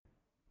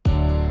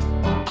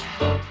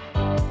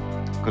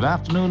Good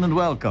afternoon and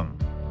welcome.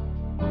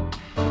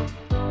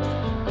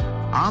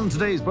 On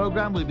today's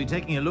programme, we'll be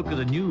taking a look at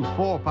a new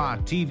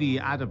 4-part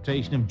TV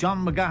adaptation of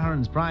John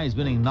McGahern's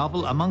prize-winning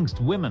novel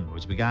Amongst Women,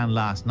 which began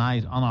last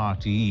night on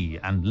RTE.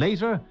 And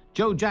later,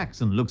 Joe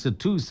Jackson looks at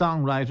two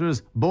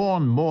songwriters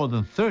born more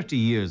than 30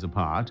 years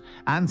apart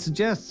and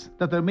suggests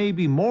that there may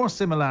be more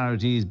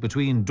similarities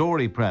between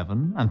Dory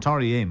Previn and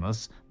Tori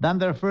Amos than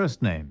their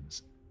first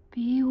names.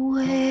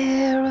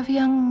 Beware of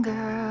young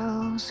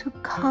girls who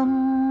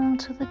come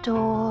to the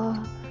door,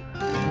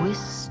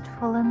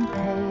 wistful and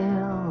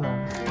pale,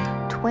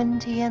 of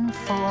 20 and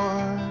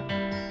 4,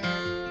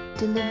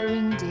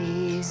 delivering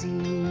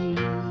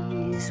daisies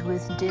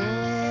with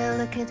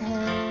delicate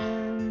hands.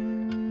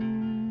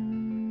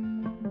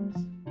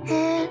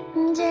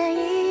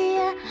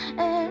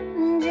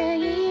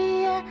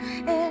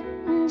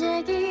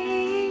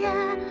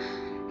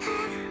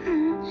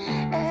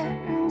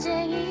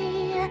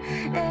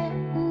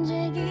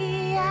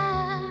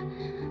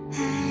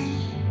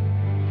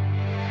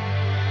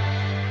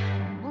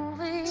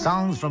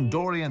 Songs from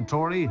Dory and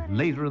Tori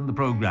later in the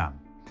programme.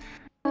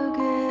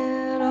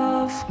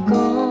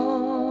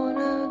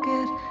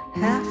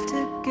 Have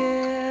to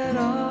get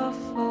off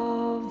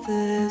of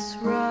this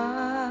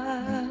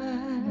ride.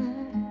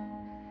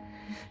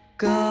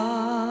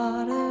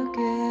 Gotta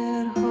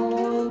get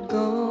hold,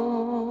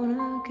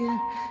 gonna get,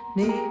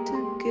 need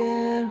to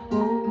get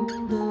hold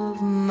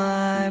of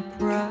my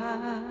pride.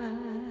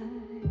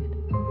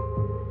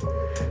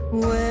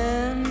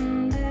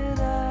 When did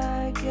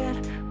I get,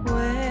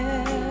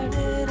 where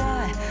did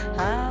I,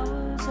 how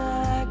was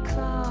I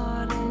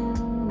caught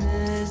in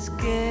this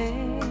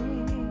game?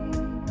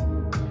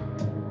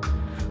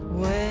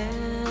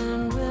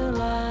 When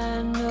will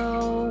I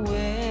know,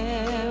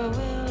 where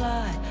will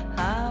I,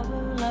 how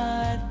will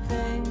I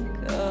think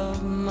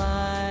of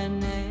my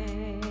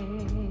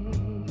name?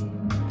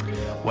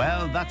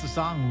 Well, that's a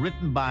song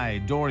written by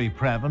Dory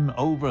Previn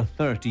over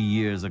 30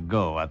 years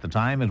ago. At the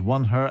time, it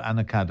won her an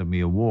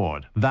Academy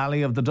Award.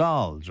 Valley of the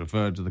Dolls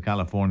referred to the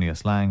California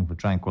slang for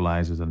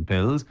tranquilizers and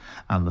pills,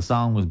 and the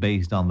song was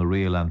based on the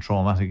real and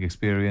traumatic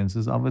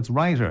experiences of its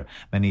writer.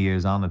 Many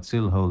years on, it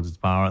still holds its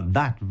power.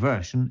 That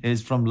version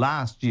is from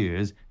last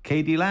year's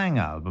K.D. Lang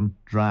album,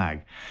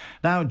 Drag.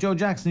 Now, Joe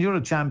Jackson, you're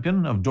a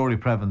champion of Dory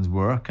Previn's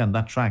work, and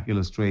that track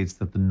illustrates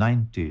that the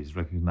 90s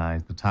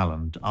recognised the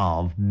talent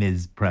of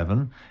Ms.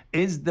 Previn.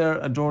 Is there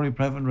a Dory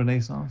Previn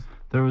renaissance?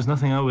 There was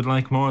nothing I would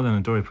like more than a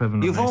Dory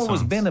Previn You've renaissance.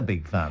 always been a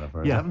big fan of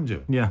her, haven't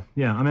you? Yeah.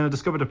 I mean, I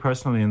discovered her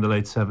personally in the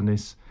late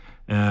 70s.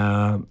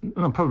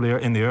 Probably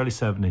in the early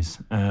 70s.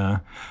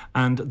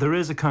 And there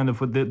is a kind of,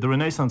 the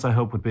renaissance, I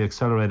hope, would be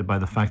accelerated by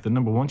the fact that,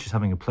 number one, she's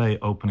having a play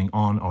opening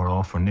on or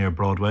off or near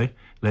Broadway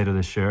later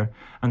this year.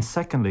 And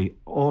secondly,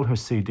 all her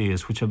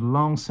CDs, which have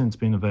long since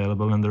been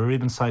available, and there are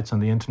even sites on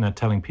the internet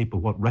telling people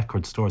what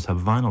record stores have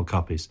vinyl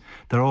copies,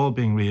 they're all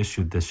being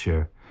reissued this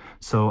year.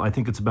 So I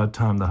think it's about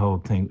time the whole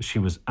thing, she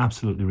was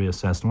absolutely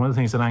reassessed. And one of the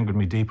things that angered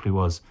me deeply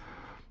was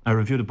I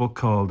reviewed a book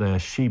called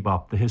She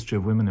Bop, The History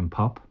of Women in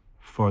Pop,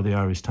 for the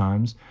Irish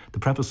Times. The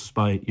preface was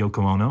by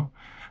Yoko Ono,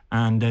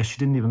 and she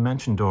didn't even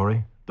mention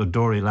Dory, though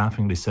Dory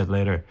laughingly said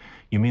later,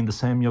 "You mean the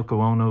same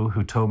Yoko Ono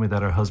who told me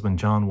that her husband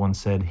John once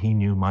said he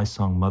knew my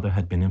song Mother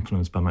had been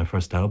influenced by my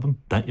first album?"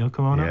 That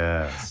Yoko Ono?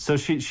 Yes. So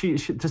she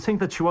to think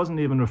that she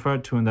wasn't even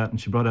referred to in that, and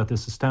she brought out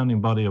this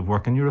astounding body of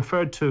work. And you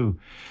referred to,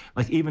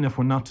 like, even if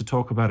we're not to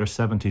talk about her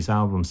 70s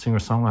albums,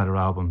 singer-songwriter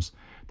albums,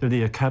 they're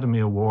the Academy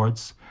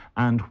Awards.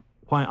 And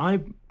why I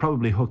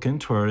probably hook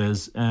into her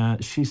is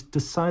she's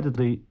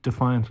decidedly,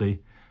 defiantly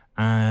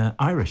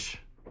Irish.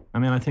 I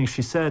mean, I think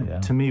she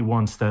said to me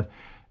once that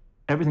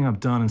everything I've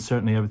done and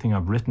certainly everything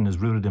I've written is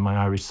rooted in my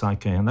Irish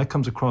psyche. And that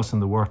comes across in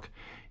the work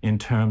in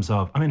terms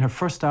of, I mean, her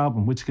first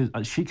album, which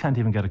she can't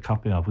even get a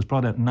copy of, was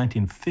brought out in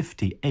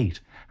 1958,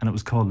 and it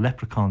was called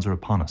Leprechauns Are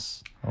Upon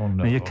Us. Oh,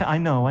 no. I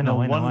know. No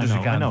wonder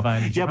you can't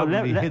find it. You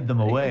probably hid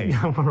them away.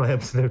 Yeah, right,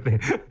 absolutely.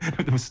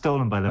 It was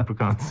stolen by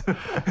leprechauns.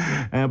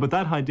 But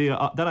that idea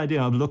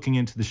of looking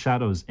into the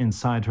shadows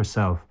inside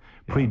herself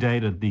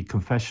predated the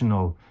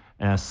confessional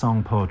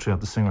song poetry of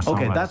the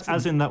singer-songwriters, that's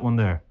as in that one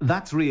there.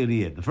 That's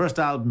really it. The first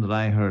album that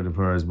I heard of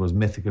hers was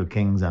Mythical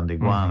Kings and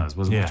Iguanas,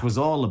 which was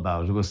all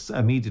about, it was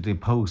immediately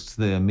post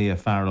the Mia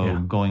Farrow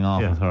going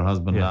off with her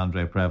husband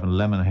Andre Previn,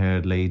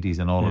 Lemon-Haired Ladies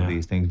and all of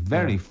these things.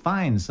 Very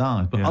fine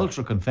songs, but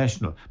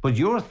ultra-confessional. But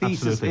your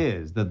thesis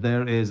is that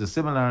there is a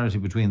similarity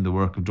between the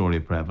work of Dory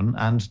Previn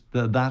and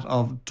that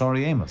of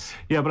Tori Amos.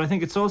 Yeah, but I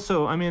think it's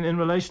also, I mean, in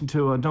relation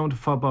to, don't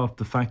fob off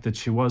the fact that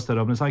she was that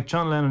open. It's like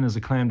John Lennon is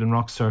acclaimed in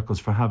rock circles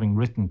for having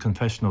written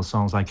confessional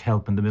songs like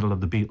Help in the middle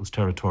of the Beatles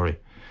territory.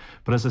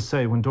 But as I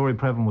say, when Dory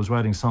Previn was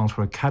writing songs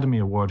for Academy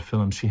Award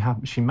films,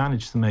 she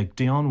managed to make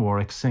Dionne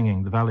Warwick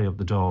singing The Valley of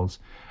the Dolls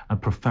a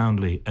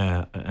profoundly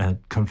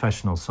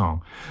confessional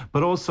song.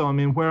 But also, I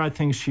mean, where I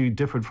think she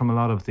differed from a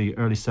lot of the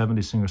early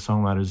 70s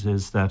singer-songwriters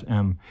is that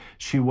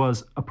she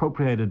was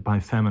appropriated by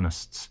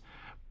feminists,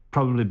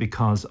 probably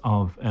because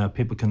of,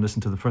 people can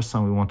listen to the first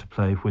song we want to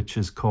play, which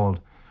is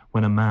called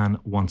When a Man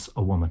Wants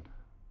a Woman.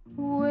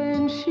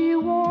 When she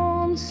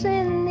wants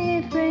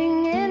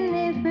anything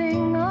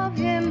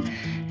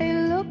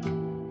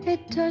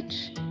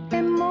touch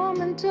a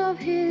moment of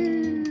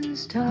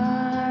his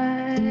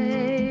time.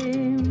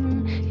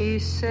 He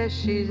says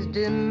she's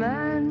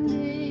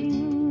demanding.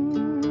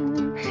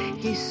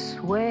 He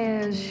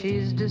swears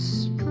she's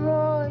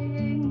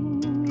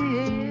destroying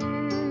him.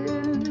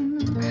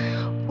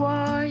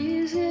 Why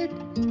is it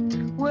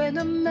when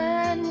a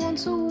man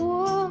wants a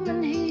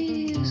woman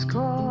he's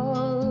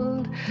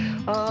called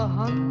a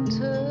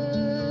hunter?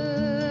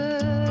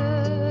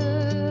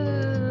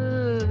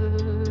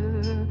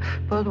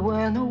 But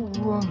when a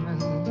woman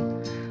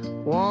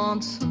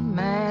wants a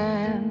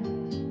man,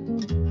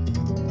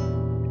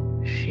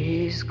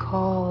 she's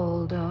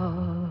called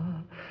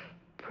a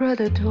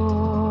predator.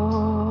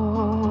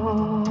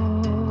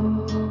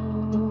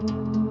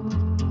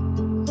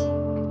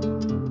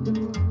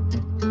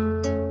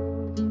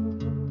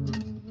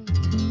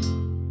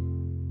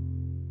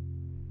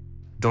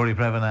 Dory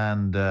Previn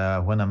and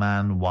When a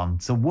Man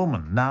Wants a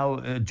Woman. Now,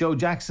 Joe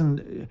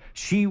Jackson,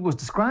 she was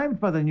described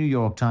by the New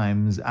York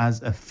Times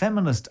as a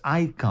feminist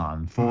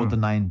icon for the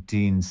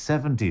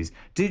 1970s.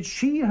 Did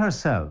she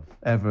herself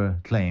ever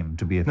claim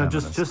to be a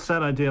feminist? No, just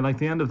that idea. Like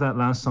the end of that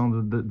last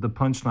song, the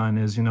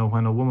punchline is, you know,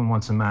 when a woman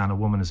wants a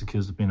woman is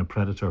accused of being a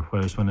predator,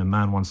 whereas when a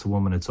man wants a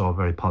woman, it's all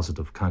very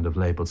positive kind of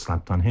label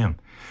slapped on him,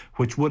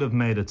 which would have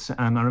made it.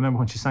 And I remember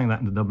when she sang that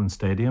in the Dublin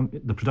Stadium,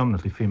 the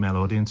predominantly female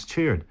audience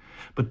cheered.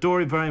 But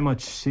Dory very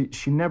much,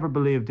 she never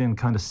believed in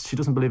she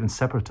doesn't believe in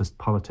separatist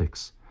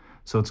politics.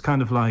 So it's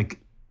kind of like,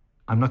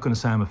 I'm not going to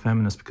say I'm a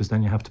feminist because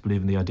then you have to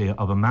believe in the idea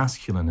of a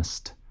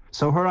masculinist.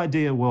 So her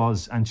idea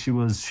was, and she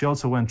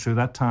also went through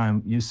that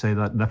time, you say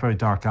that very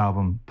dark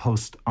album,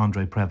 post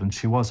Andre Previn,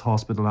 she was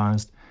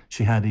hospitalized,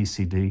 she had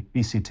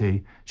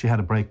ECT, she had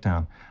a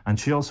breakdown, and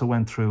she also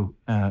went through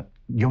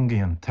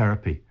Jungian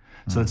therapy.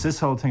 So it's this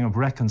whole thing of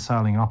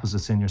reconciling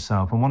opposites in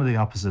yourself. And one of the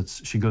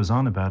opposites she goes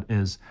on about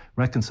is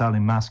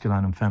reconciling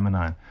masculine and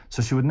feminine.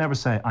 So she would never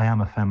say, I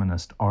am a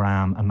feminist or I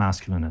am a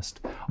masculinist.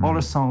 All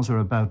her songs are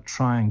about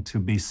trying to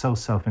be so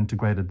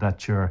self-integrated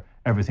that you're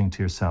everything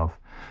to yourself.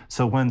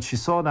 So when she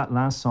saw that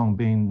last song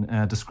being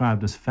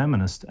described as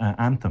feminist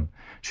anthem,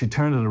 she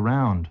turned it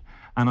around.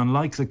 And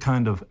unlike the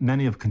kind of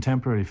many of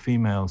contemporary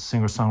female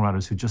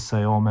singer-songwriters who just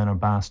say all men are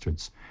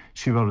bastards,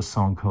 she wrote a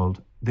song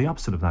called, the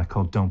opposite of that,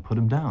 called Don't Put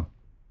Him Down.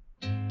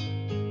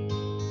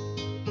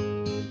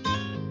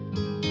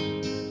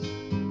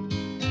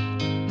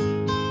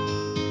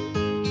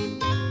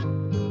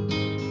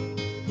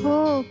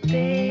 Oh,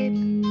 babe,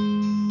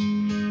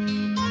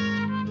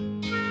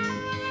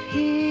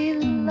 he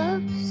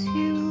loves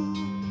you,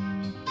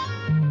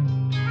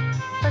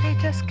 but he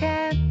just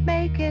can't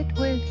make it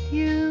with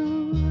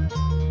you,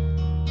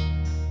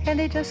 and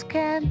he just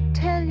can't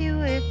tell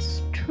you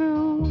it's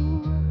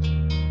true.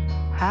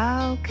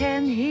 How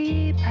can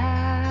he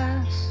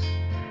pass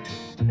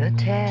the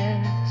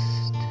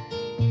test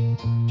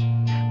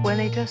when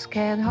he just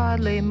can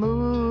hardly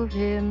move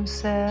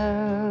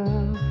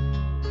himself,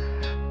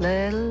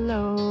 let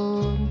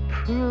alone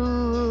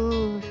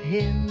prove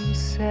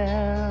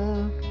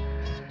himself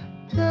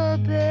the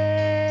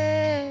best?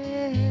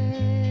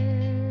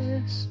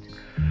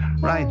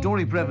 Right,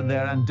 Dory Previn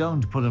there, and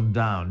Don't Put Him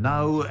Down.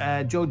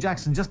 Now, Joe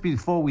Jackson, just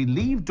before we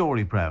leave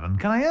Dory Previn,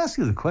 can I ask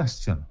you the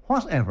question,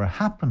 whatever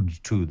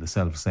happened to the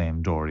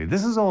self-same Dory?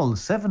 This is all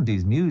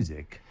 70s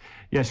music.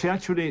 Yeah,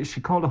 she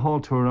called a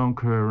halt to her own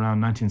career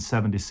around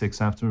 1976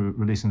 after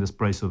releasing this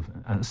brace of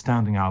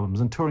astounding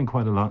albums and touring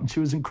quite a lot. And she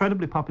was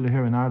incredibly popular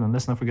here in Ireland.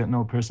 Let's not forget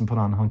Noel Pearson put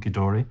on Hunky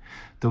Dory.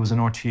 There was an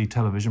RTE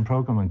television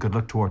programme, and good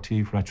luck to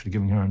RTE for actually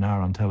giving her an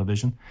hour on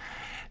television.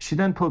 She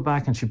then pulled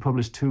back and she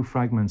published 2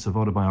 fragments of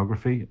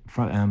autobiography,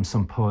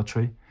 some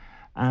poetry,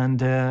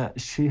 and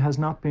she has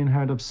not been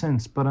heard of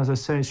since. But as I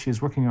say, she's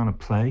working on a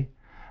play,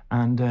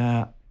 and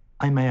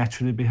I may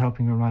actually be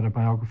helping her write a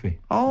biography.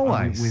 Oh,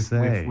 We've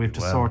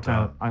to sort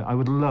out. I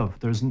would love.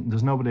 There's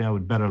nobody I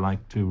would better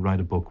like to write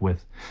a book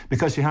with,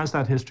 because she has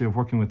that history of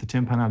working with the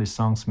Tim Panelli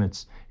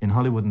songsmiths in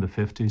Hollywood in the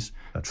 50s,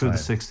 through the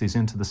 60s,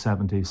 into the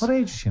 70s. What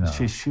age is she now?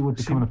 She would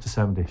be coming up to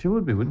 70. She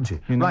would be, wouldn't she?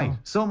 You know? Right,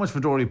 so much for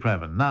Dory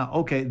Previn. Now,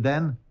 okay,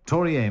 then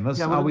Tori Amos.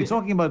 Yeah, well, are we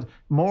talking about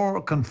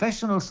more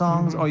confessional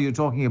songs, or are you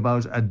talking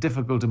about a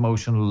difficult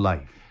emotional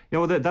life? Yeah,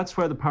 well, that's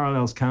where the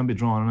parallels can be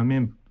drawn. And I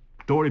mean,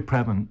 Dory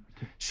Previn,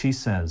 she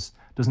says,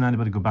 doesn't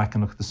anybody go back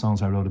and look at the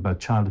songs I wrote about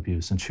child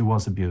abuse? And she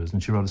was abused,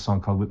 and she wrote a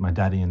song called With My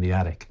Daddy in the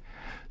Attic.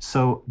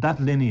 So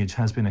that lineage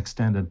has been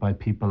extended by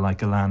people like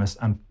Alanis,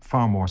 and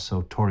far more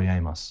so Tori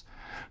Amos,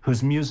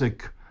 whose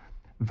music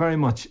very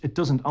much, it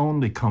doesn't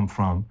only come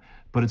from,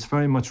 but it's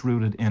very much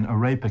rooted in a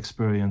rape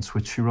experience,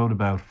 which she wrote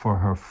about for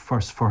her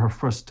first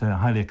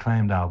highly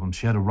acclaimed album.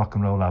 She had a rock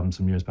and roll album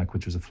some years back,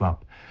 which was a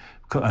flop.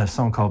 A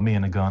song called Me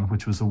and a Gun,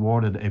 which was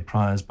awarded a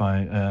prize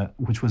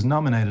which was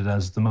nominated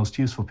as the most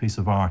useful piece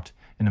of art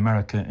in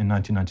America in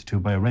 1992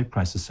 by a rape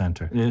crisis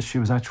center. She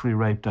was actually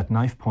raped at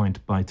knife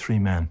point by 3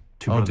 men,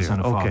 2 brothers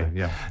and a father. Okay,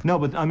 yeah. No,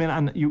 but I mean,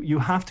 and you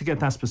have to get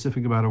that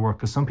specific about her work,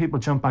 because some people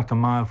jump back a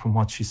mile from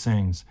what she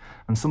sings,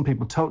 and some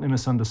people totally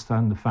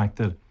misunderstand the fact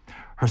that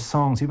her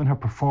songs, even her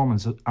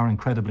performances, are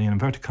incredibly, in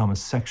inverted commas,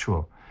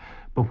 sexual.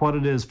 But what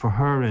it is for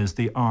her is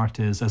the art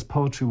is, as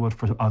poetry would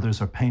for others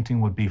or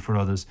painting would be for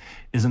others,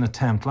 is an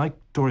attempt, like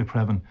Dory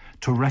Previn,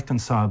 to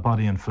reconcile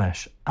body and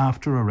flesh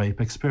after a rape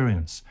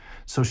experience.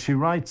 So she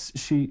writes,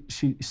 she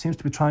seems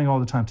to be trying all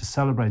the time to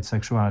celebrate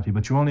sexuality,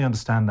 but you only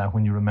understand that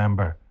when you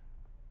remember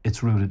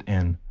it's rooted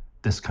in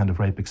this kind of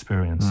rape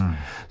experience.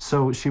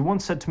 So she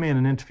once said to me in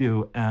an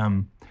interview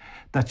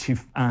that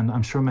and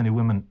I'm sure many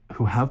women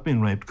who have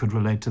been raped could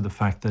relate to the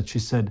fact that she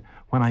said,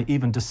 when I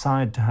even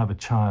decide to have a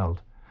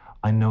child,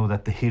 I know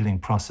that the healing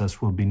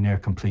process will be near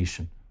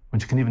completion. When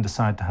you can even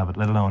decide to have it,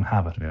 let alone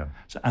have it. Yeah.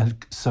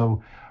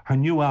 So her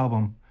new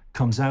album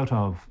comes out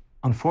of,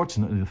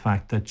 unfortunately, the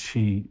fact that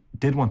she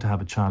did want to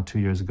have a child 2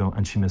 years ago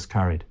and she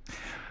miscarried.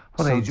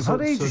 What age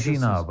is she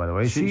now, by the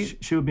way?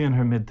 She would be in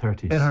her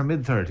mid-30s. In her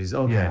mid-30s,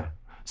 okay. Yeah.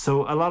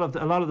 So a lot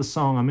of the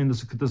song, I mean,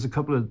 there's a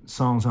couple of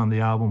songs on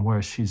the album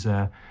where she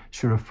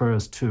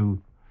refers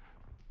to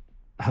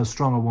how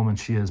strong a woman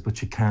she is, but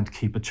she can't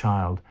keep a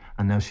child,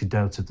 and now she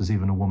doubts if there's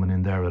even a woman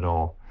in there at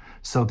all.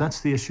 So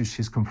that's the issue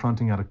she's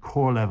confronting at a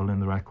core level in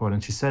the record,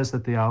 and she says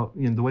that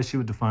the way she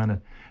would define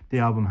it, the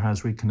album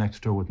has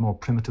reconnected her with more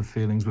primitive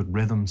feelings, with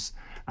rhythms,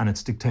 and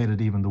it's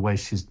dictated even the way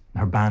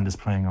her band is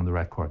playing on the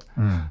record.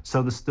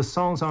 So the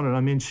songs on it,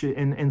 I mean,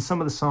 in some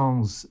of the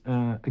songs,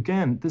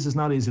 again, this is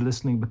not easy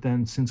listening, but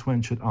then since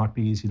when should art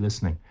be easy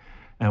listening?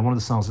 One of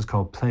the songs is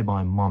called Play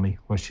by Mommy,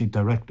 where she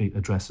directly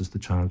addresses the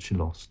child she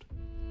lost.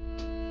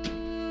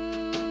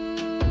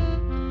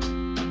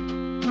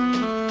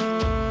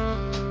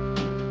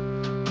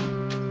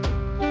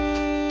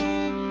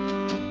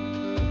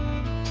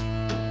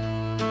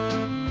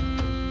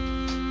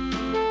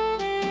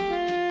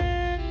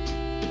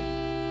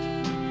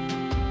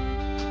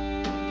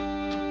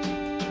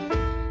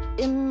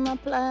 In my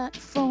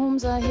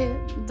platforms I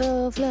hit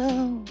the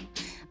flow,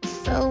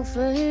 fell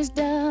face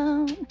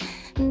down,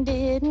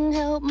 didn't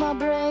help my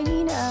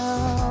brain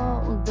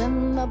out.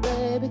 Then my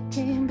baby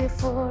came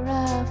before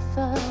I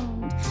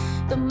found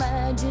the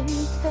magic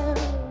pill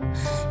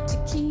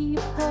to keep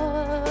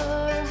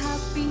her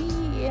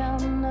happy. I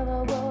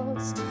never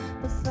was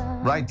the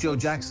fan. Right, Joe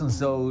Jackson,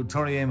 so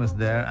Tori Amos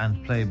there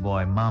and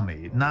Playboy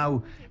Mommy.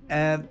 Now,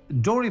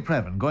 Dory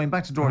Previn, going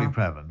back to Dory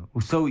Previn,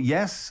 so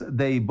yes,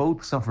 they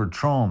both suffered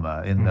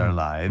trauma in their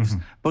lives,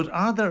 but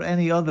are there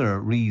any other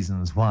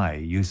reasons why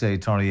you say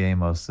Tori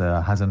Amos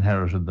has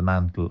inherited the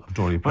mantle of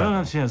Dory Previn? Well, I don't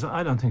know if she has.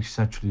 I don't think she's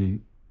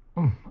actually...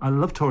 I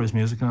love Tori's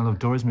music and I love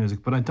Dory's music,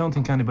 but I don't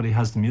think anybody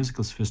has the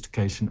musical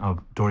sophistication of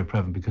Dory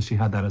Previn, because she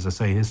had that, as I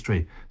say,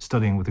 history,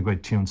 studying with the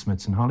great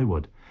tunesmiths in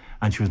Hollywood.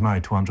 And she was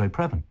married to Andre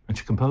Previn, and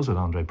she composed with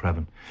Andre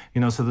Previn.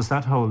 You know, so there's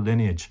that whole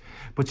lineage.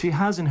 But she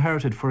has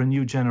inherited for a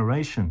new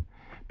generation,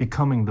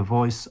 becoming the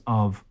voice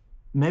of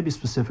maybe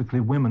specifically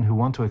women who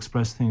want to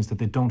express things that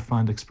they don't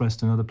find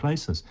expressed in other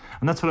places.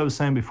 And that's what I was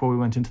saying before we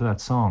went into that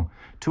song.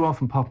 Too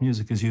often pop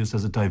music is used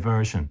as a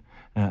diversion,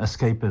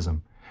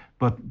 escapism.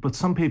 But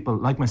some people,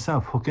 like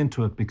myself, hook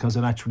into it because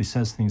it actually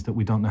says things that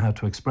we don't know how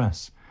to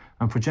express.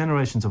 And for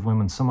generations of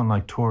women, someone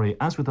like Tori,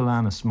 as with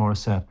Alanis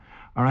Morissette,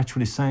 are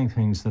actually saying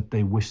things that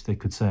they wish they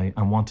could say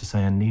and want to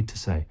say and need to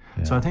say.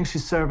 Yeah. So I think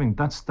she's serving,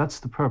 that's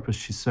the purpose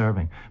she's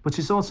serving. But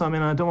she's also, I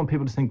mean, I don't want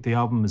people to think the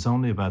album is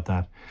only about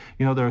that.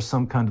 You know, there are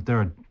some kind of, there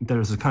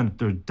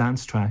are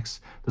dance tracks.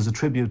 There's a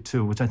tribute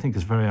to, which I think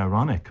is very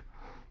ironic,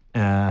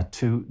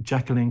 to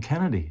Jacqueline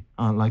Kennedy.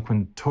 Like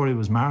when Tori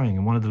was marrying,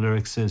 and one of the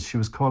lyrics is she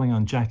was calling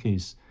on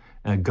Jackie's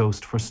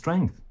ghost for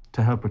strength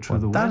to help her through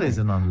the wedding. That is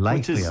an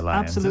unlikely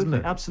alliance, absolutely,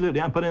 isn't it?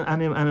 Absolutely. But in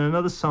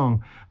another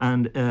song,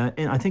 and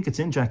I think it's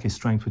in Jackie's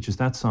Strength, which is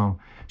that song,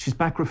 she's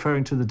back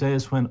referring to the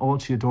days when all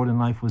she adored in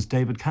life was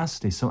David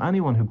Cassidy. So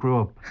anyone who grew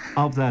up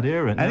of that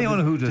era, anyone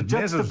who did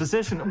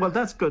juxtaposition, well,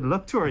 that's good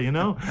luck to her, you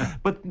know.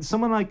 But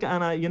someone like,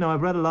 and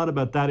I've read a lot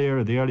about that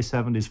era, the early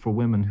 70s, for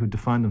women who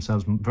defined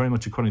themselves very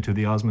much according to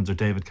the Osmonds or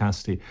David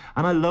Cassidy.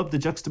 And I love the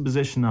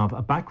juxtaposition of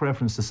a back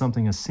reference to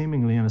something as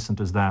seemingly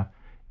innocent as that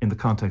in the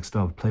context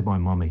of Playboy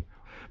Mommy.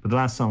 But the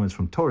last song is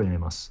from Tori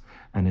Amos,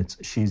 and it's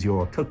She's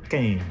Your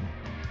Cocaine.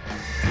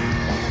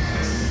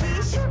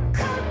 She's your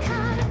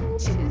cocaine,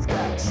 she's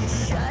got you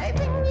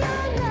shaving your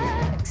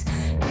legs.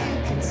 You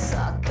can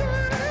suck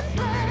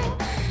anything,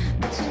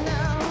 but you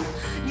know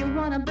you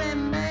wanna be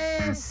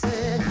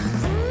missing.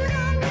 Food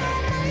on your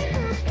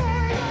makeup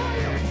boy, or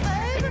your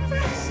favorite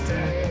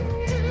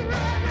restaurant. You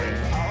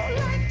all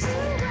like to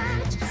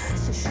watch,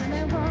 so show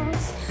me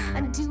once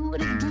and do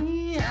it again.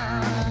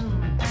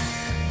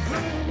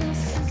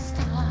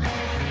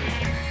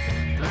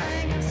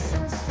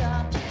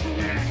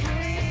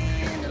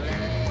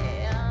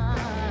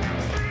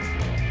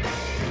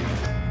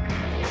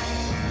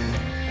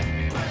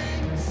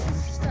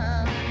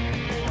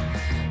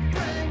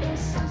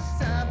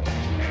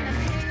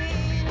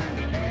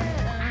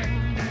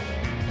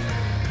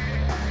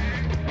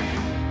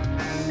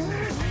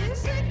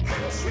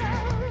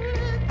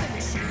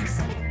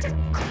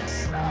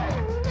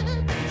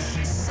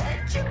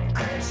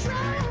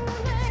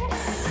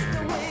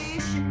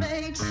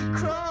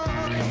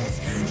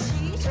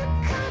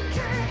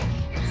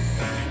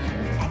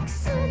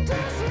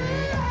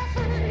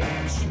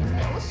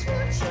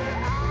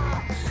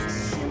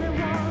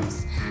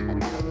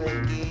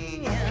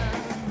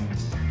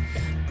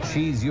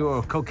 She's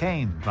Your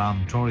Cocaine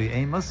from Tori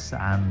Amos,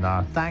 and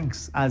our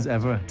thanks as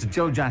ever to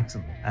Joe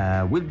Jackson.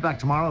 We'll be back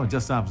tomorrow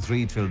just after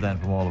 3. Till then,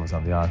 from all of us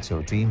on the Art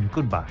Show team,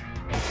 goodbye.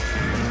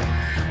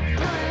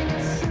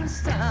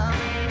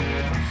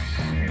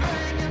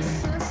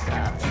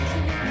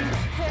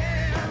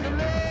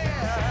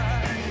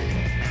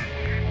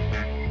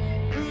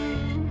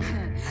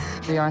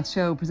 The Arts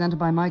Show, presented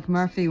by Mike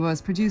Murphy,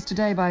 was produced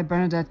today by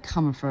Bernadette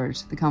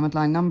Comerford. The comment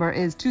line number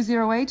is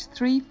 208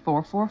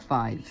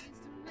 3445.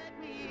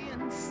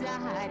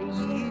 Inside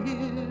of you.